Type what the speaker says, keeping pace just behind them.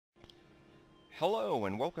Hello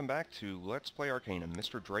and welcome back to Let's Play Arcanum.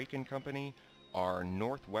 Mr. Drake and Company are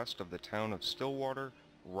northwest of the town of Stillwater,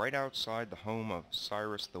 right outside the home of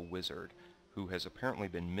Cyrus the Wizard, who has apparently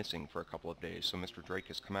been missing for a couple of days, so Mr. Drake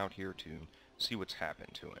has come out here to see what's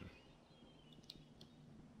happened to him.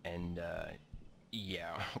 And,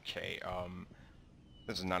 yeah, okay,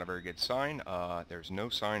 this is not a very good sign. There's no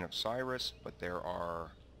sign of Cyrus, but there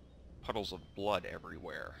are puddles of blood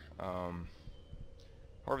everywhere.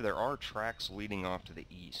 However, there are tracks leading off to the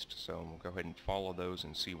east, so we'll go ahead and follow those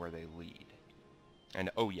and see where they lead.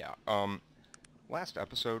 And, oh yeah, last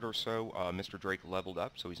episode or so, Mr. Drake leveled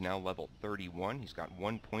up, so he's now level 31. He's got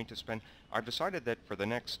 1 point to spend. I've decided that for the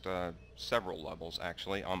next several levels,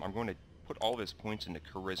 actually, I'm going to put all of his points into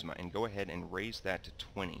Charisma and go ahead and raise that to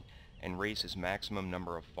 20, and raise his maximum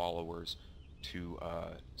number of followers to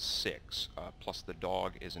 6, plus the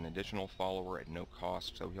dog is an additional follower at no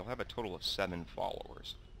cost, so he'll have a total of 7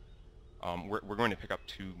 followers. We're going to pick up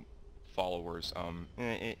 2 followers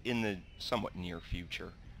in the somewhat near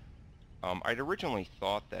future. I'd originally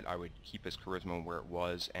thought that I would keep his charisma where it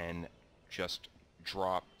was and just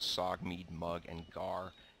drop Sogmead, Mug, and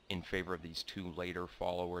Gar in favor of these 2 later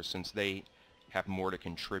followers, since they have more to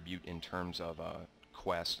contribute in terms of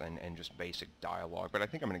quest and just basic dialogue, but I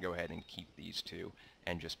think I'm going to go ahead and keep these 2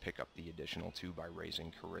 and just pick up the additional 2 by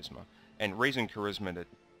raising Charisma. And raising Charisma to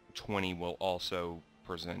 20 will also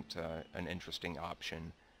present an interesting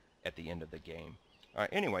option at the end of the game.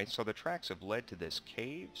 Anyway, so the tracks have led to this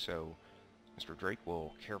cave, so Mr. Drake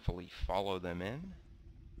will carefully follow them in.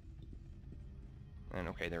 And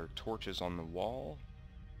okay, there are torches on the wall.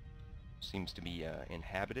 Seems to be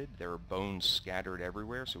inhabited. There are bones scattered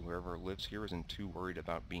everywhere, so whoever lives here isn't too worried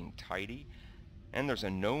about being tidy. And there's a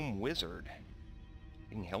gnome wizard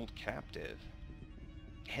being held captive.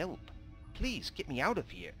 Help! Please, get me out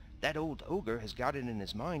of here! That old ogre has got it in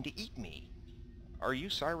his mind to eat me! Are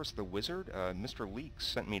you Cyrus the Wizard? Mr. Leeks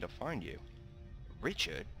sent me to find you.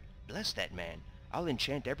 Richard? Bless that man! I'll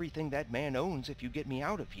enchant everything that man owns if you get me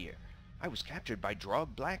out of here. I was captured by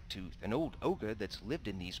Drog Blacktooth, an old ogre that's lived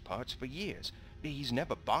in these parts for years. He's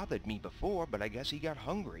never bothered me before, but I guess he got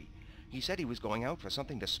hungry. He said he was going out for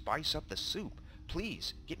something to spice up the soup.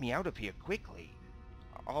 Please, get me out of here quickly.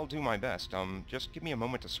 I'll do my best. Just give me a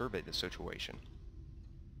moment to survey the situation.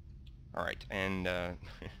 Alright, and,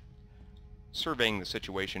 surveying the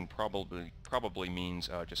situation probably means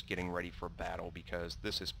just getting ready for battle, because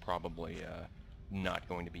this is probably not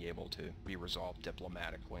going to be able to be resolved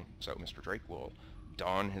diplomatically. So Mr. Drake will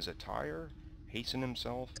don his attire, hasten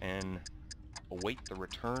himself, and await the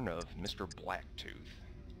return of Mr. Blacktooth.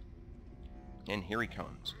 And here he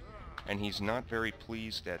comes. And he's not very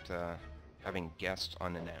pleased at having guests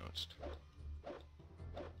unannounced.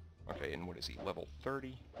 Okay, and what is he, level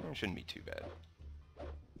 30? It shouldn't be too bad.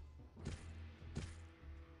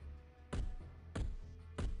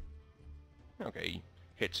 Okay,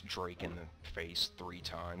 hits Drake in the face 3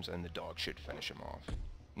 times, and the dog should finish him off.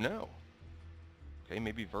 No. Okay,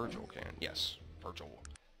 maybe Virgil can. Yes, Virgil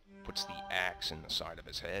puts the axe in the side of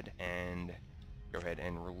his head, and go ahead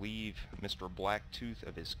and relieve Mr. Blacktooth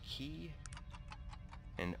of his key,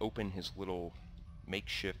 and open his little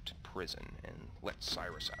makeshift prison, and let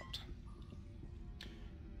Cyrus out.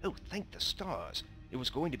 Oh, thank the stars! It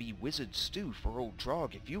was going to be wizard stew for old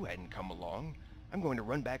Drog if you hadn't come along. I'm going to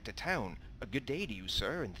run back to town. A good day to you,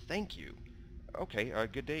 sir, and thank you. Okay,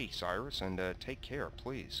 good day, Cyrus, and take care,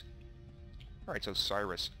 please. Alright, so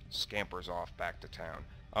Cyrus scampers off back to town.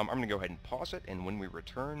 I'm going to go ahead and pause it, and when we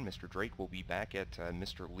return, Mr. Drake will be back at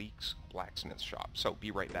Mr. Leeks' blacksmith shop. So,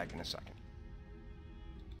 be right back in a second.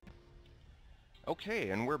 Okay,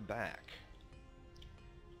 and we're back.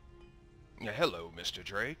 Hello, Mr.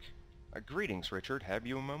 Drake. Greetings, Richard. Have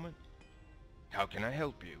you a moment? How can I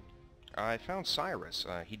help you? I found Cyrus.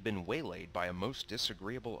 He'd been waylaid by a most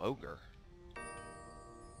disagreeable ogre.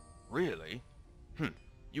 Really?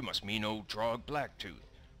 You must mean old Drog Blacktooth.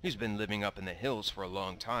 He's been living up in the hills for a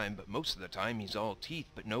long time, but most of the time he's all teeth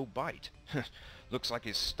but no bite. Looks like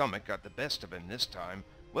his stomach got the best of him this time.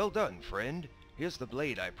 Well done, friend. Here's the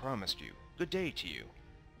blade I promised you. Good day to you.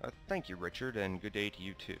 Thank you, Richard, and good day to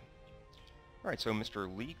you, too. Alright, so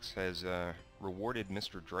Mr. Leeks has rewarded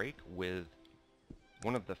Mr. Drake with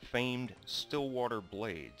one of the famed Stillwater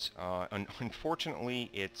blades. Unfortunately,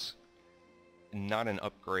 it's not an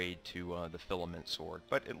upgrade to the filament sword,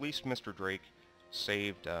 but at least Mr. Drake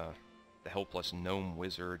saved the helpless gnome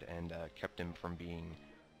wizard and kept him from being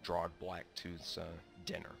Drog Blacktooth's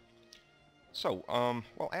dinner. So,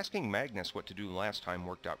 well, asking Magnus what to do last time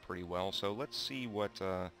worked out pretty well, so let's see what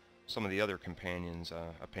some of the other companions'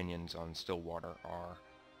 opinions on Stillwater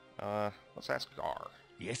are. Let's ask Gar.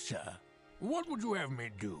 Yes, sir. What would you have me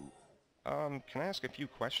do? Can I ask a few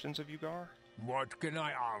questions of you, Gar? What can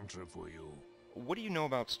I answer for you? What do you know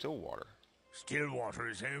about Stillwater? Stillwater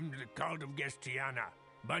is home to the cult of Gestiana.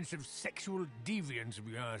 Bunch of sexual deviants,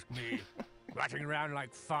 if you ask me. Rotting around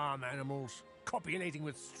like farm animals, copulating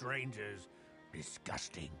with strangers.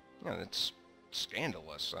 Disgusting. Yeah, that's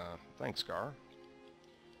scandalous. Thanks, Gar.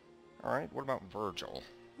 Alright, what about Virgil?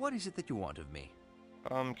 What is it that you want of me?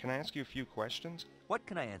 Can I ask you a few questions? What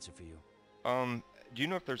can I answer for you? Do you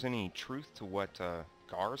know if there's any truth to what,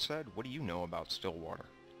 Gar said? What do you know about Stillwater?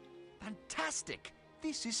 Fantastic!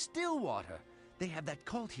 This is Stillwater. They have that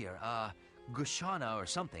cult here, Gushana or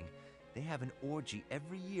something. They have an orgy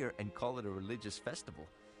every year and call it a religious festival.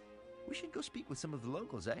 We should go speak with some of the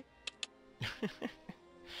locals, eh?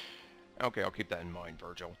 Okay, I'll keep that in mind,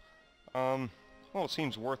 Virgil. Well, it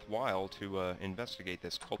seems worthwhile to, investigate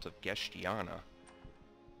this cult of Gestiana.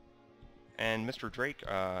 And Mr. Drake,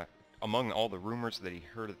 among all the rumors that he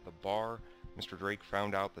heard at the bar, Mr. Drake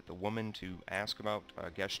found out that the woman to ask about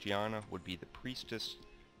Gestiana would be the priestess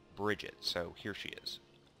Bridget, so here she is.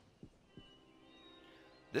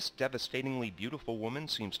 This devastatingly beautiful woman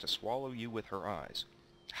seems to swallow you with her eyes.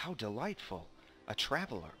 How delightful! A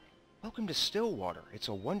traveler! Welcome to Stillwater. It's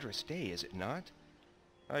a wondrous day, is it not?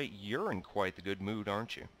 You're in quite the good mood,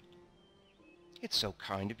 aren't you? It's so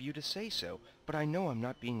kind of you to say so, but I know I'm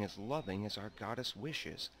not being as loving as our goddess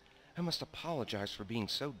wishes. I must apologize for being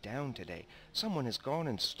so down today. Someone has gone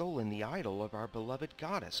and stolen the idol of our beloved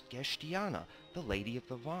goddess, Gestiana, the Lady of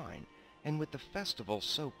the Vine, and with the festival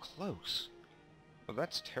so close. Well,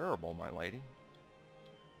 that's terrible, my lady.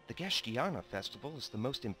 The Gestiana festival is the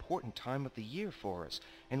most important time of the year for us,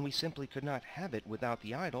 and we simply could not have it without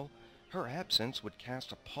the idol. Her absence would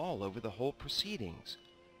cast a pall over the whole proceedings.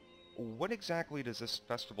 What exactly does this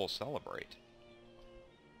festival celebrate?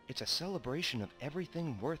 It's a celebration of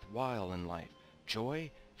everything worthwhile in life.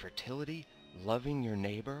 Joy, fertility, loving your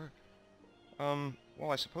neighbor. Well,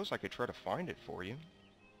 I suppose I could try to find it for you.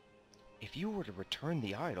 If you were to return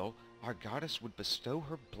the idol, our goddess would bestow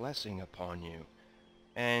her blessing upon you.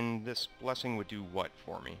 And this blessing would do what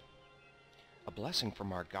for me? A blessing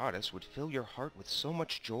from our goddess would fill your heart with so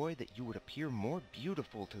much joy that you would appear more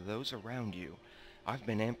beautiful to those around you. I've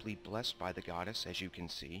been amply blessed by the goddess, as you can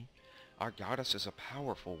see. Our goddess is a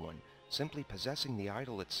powerful one. Simply possessing the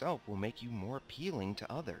idol itself will make you more appealing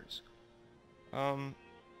to others.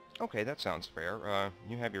 Okay, that sounds fair.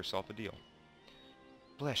 You have yourself a deal.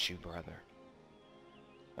 Bless you, brother.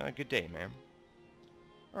 Good day, ma'am.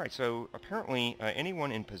 Alright, so apparently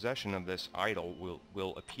anyone in possession of this idol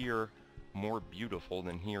will appear more beautiful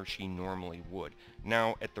than he or she normally would.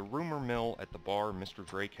 Now, at the rumor mill at the bar, Mr.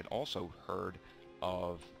 Drake had also heard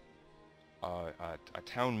of a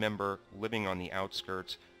town member living on the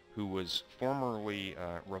outskirts who was formerly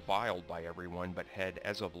reviled by everyone, but had,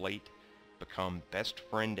 as of late, become best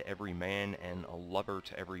friend to every man and a lover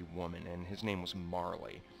to every woman, and his name was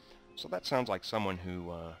Marley. So that sounds like someone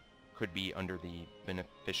who could be under the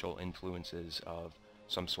beneficial influences of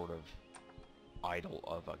some sort of idol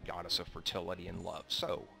of a goddess of fertility and love.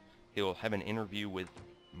 So, he'll have an interview with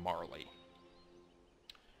Marley.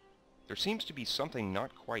 There seems to be something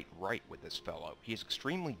not quite right with this fellow. He is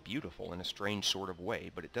extremely beautiful in a strange sort of way,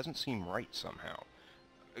 but it doesn't seem right somehow.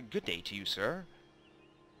 Good day to you, sir.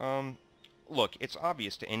 Look, it's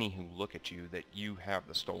obvious to any who look at you that you have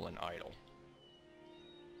the stolen idol.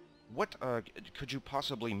 What, could you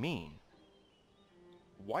possibly mean?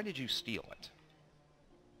 Why did you steal it?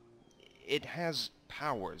 It has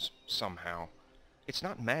powers, somehow. It's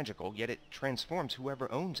not magical, yet it transforms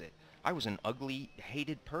whoever owns it. I was an ugly,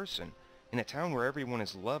 hated person. In a town where everyone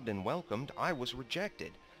is loved and welcomed, I was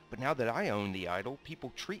rejected. But now that I own the idol,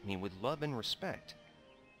 people treat me with love and respect.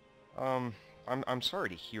 I'm sorry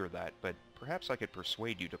to hear that, but perhaps I could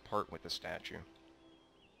persuade you to part with the statue.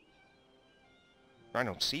 I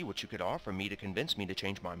don't see what you could offer me to convince me to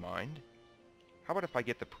change my mind. How about if I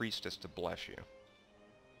get the priestess to bless you?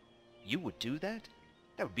 You would do that?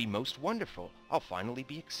 That would be most wonderful. I'll finally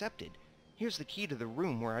be accepted. Here's the key to the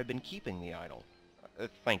room where I've been keeping the idol.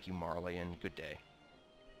 Thank you, Marley, and good day.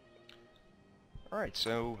 Alright,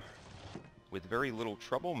 so with very little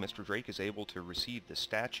trouble, Mr. Drake is able to receive the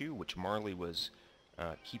statue, which Marley was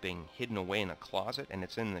keeping hidden away in a closet, and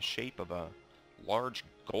it's in the shape of a large,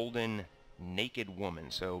 golden, naked woman.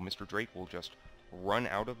 So Mr. Drake will just run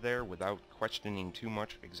out of there without questioning too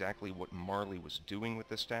much exactly what Marley was doing with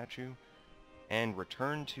the statue, and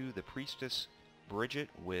return to the priestess Bridget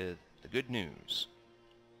with the good news.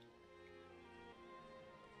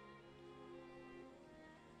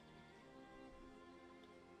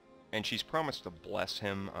 And she's promised to bless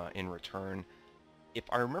him in return. if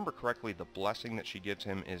I remember correctly, the blessing that she gives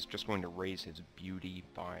him is just going to raise his beauty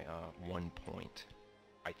by 1 point,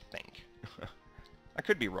 I think. I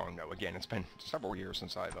could be wrong, though. Again, it's been several years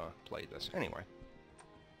since I've played this. Anyway.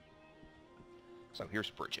 So here's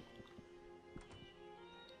Bridget.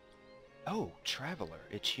 Oh, traveler,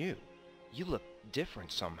 it's you. You look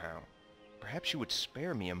different somehow. Perhaps you would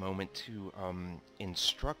spare me a moment to,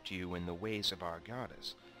 instruct you in the ways of our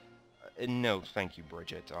goddess. No, thank you,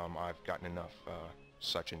 Bridget. I've gotten enough,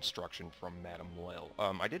 such instruction from Madame Lil.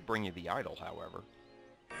 I did bring you the idol, however.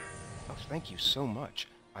 Oh, thank you so much.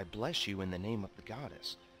 I bless you in the name of the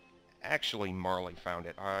goddess. Actually, Marley found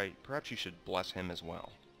it. Perhaps you should bless him as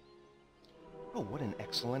well. Oh, what an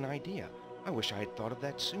excellent idea. I wish I had thought of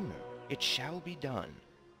that sooner. It shall be done.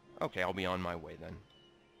 Okay, I'll be on my way then.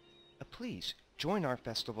 Please, join our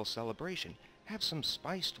festival celebration. Have some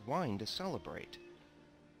spiced wine to celebrate.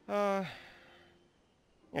 Yeah,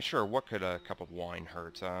 sure, what could a cup of wine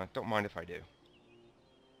hurt? Don't mind if I do.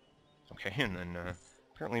 Okay, and then,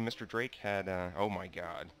 apparently Mr. Drake had, oh my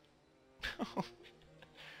god.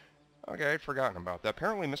 Okay, I'd forgotten about that.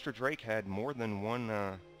 Apparently Mr. Drake had more than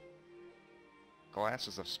one,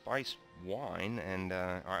 glasses of spiced wine, and,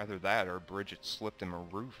 either that or Bridget slipped him a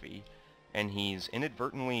roofie, and he's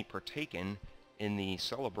inadvertently partaken in the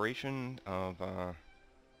celebration of,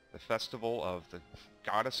 the festival of the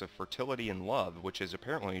goddess of fertility and love, which is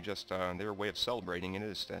apparently just their way of celebrating it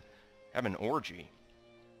is to have an orgy.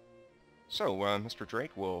 So, Mr.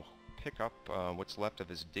 Drake will pick up what's left of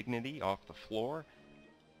his dignity off the floor,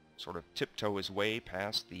 sort of tiptoe his way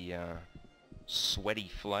past the sweaty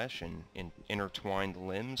flesh and intertwined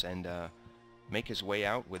limbs, and make his way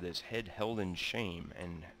out with his head held in shame,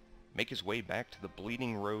 and make his way back to the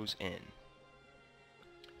Bleeding Rose Inn.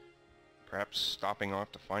 Perhaps stopping off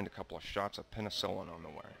to find a couple of shots of penicillin on the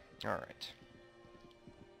way. Alright.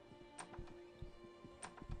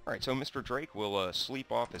 Alright, so Mr. Drake will sleep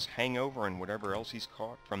off his hangover and whatever else he's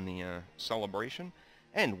caught from the celebration.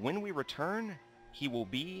 And when we return, he will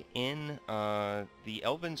be in the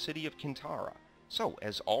elven city of Kintara. So,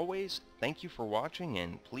 as always, thank you for watching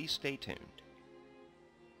and please stay tuned.